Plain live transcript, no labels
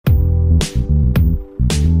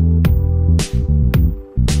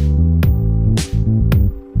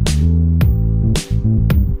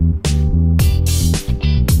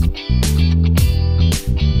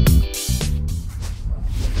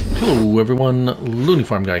everyone, Looney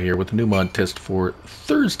Farm Guy here with a new mod test for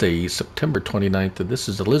Thursday, September 29th, and this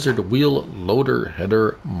is the Lizard Wheel Loader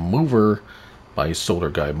Header Mover by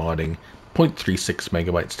SolarGuyModding. 0.36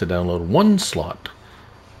 megabytes to download, one slot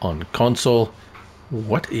on console.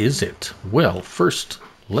 What is it? Well, first,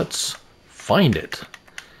 let's find it.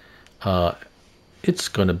 It's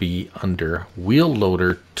going to be under Wheel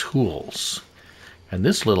Loader Tools. And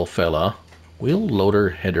this little fella, Wheel Loader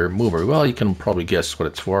Header Mover. Well, you can probably guess what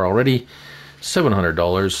it's for already.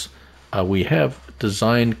 $700. We have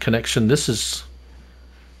design connection. This is,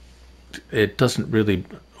 it doesn't really,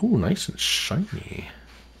 ooh, nice and shiny.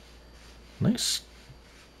 Nice.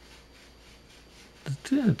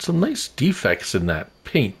 Some nice defects in that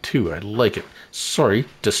paint too. I like it. Sorry,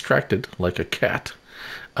 distracted like a cat.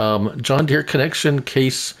 John Deere connection,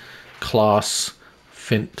 case, Kloss,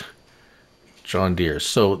 Fint, John Deere.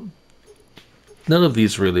 So none of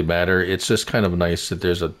these really matter. It's just kind of nice that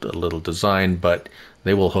there's a little design, but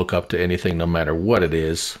they will hook up to anything no matter what it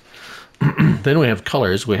is. Then we have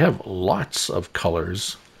colors. We have lots of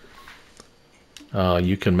colors.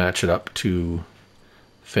 You can match it up to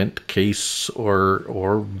Fint, case,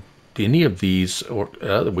 or any of these. Or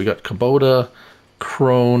we got Kubota,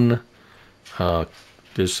 Krone.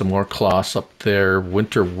 There's some more Kloss up there.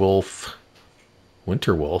 Winter Wolf.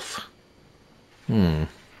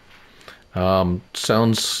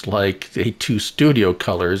 Sounds like A2 Studio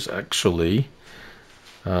colors, actually.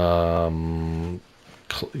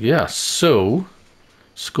 Yeah, so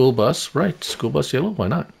school bus, right? School bus yellow, why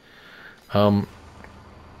not?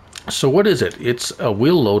 So what is it? It's a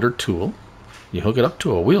wheel loader tool. You hook it up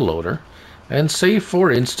to a wheel loader, and say,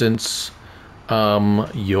 for instance,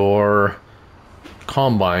 your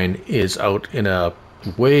combine is out in a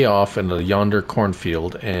way off in a yonder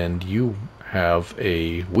cornfield, and you have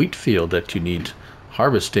a wheat field that you need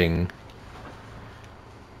harvesting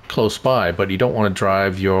close by, but you don't want to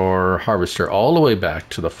drive your harvester all the way back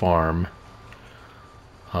to the farm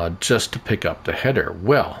just to pick up the header.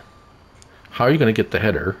 Well, how are you going to get the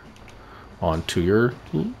header onto your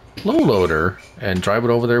low loader and drive it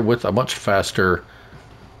over there with a much faster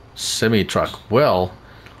semi truck? Well,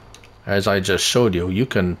 as I just showed you, you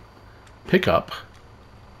can pick up,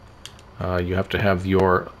 you have to have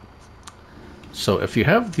your, so if you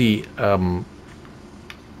have the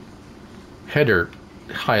header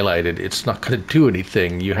highlighted, it's not going to do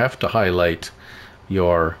anything. You have to highlight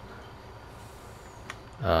your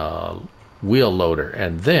wheel loader,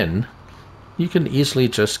 and then you can easily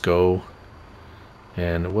just go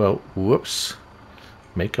and, well, whoops,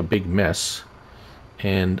 make a big mess,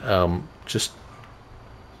 and just,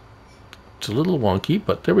 it's a little wonky,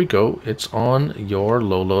 but there we go. It's on your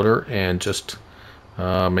low loader, and just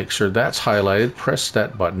make sure that's highlighted, press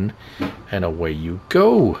that button, and away you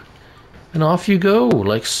go. And off you go,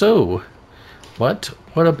 like so. But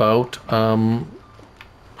what about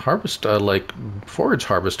like forage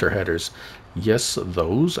harvester headers? Yes,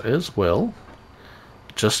 those as well.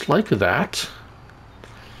 Just like that.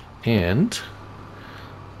 And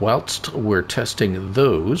whilst we're testing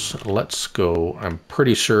those, let's go. I'm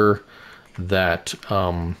pretty sure that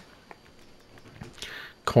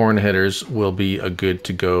corn headers will be a good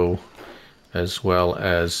to go, as well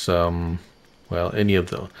as well, any of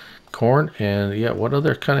the corn. And yeah, what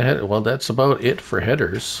other kind of header? Well, that's about it for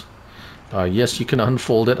headers. Yes, you can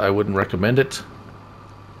unfold it. I wouldn't recommend it.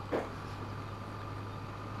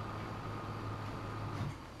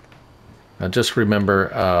 Now just remember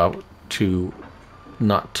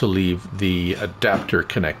not to leave the adapter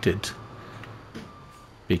connected,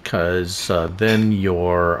 because then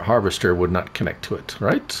your harvester would not connect to it,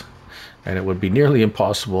 right? And it would be nearly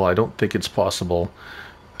impossible. I don't think it's possible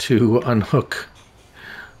to unhook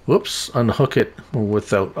it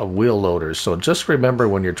without a wheel loader. So just remember,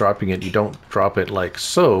 when you're dropping it, you don't drop it like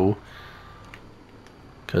so,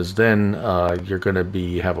 because then you're going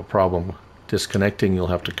to have a problem disconnecting. You'll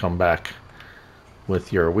have to come back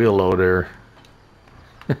with your wheel loader.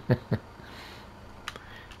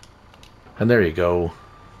 And there you go.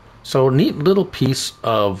 So neat little piece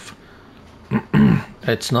of,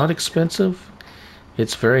 it's not expensive.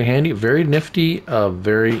 It's very handy, very nifty,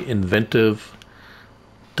 very inventive.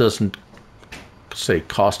 Doesn't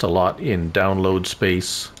cost a lot in download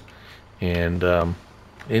space, and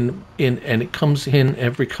and it comes in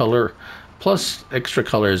every color, plus extra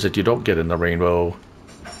colors that you don't get in the rainbow.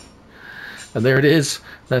 And there it is.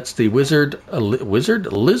 That's the Lizard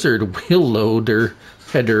Wheel Loader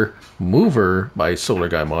Header Mover by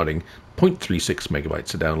SolarGuyModding. 0.36 megabytes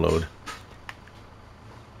to download,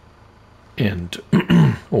 and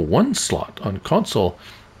one slot on console.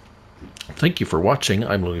 Thank you for watching.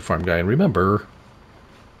 I'm Looney Farm Guy, and remember,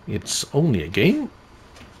 It's only a game.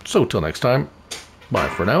 So till next time, bye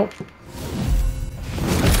for now.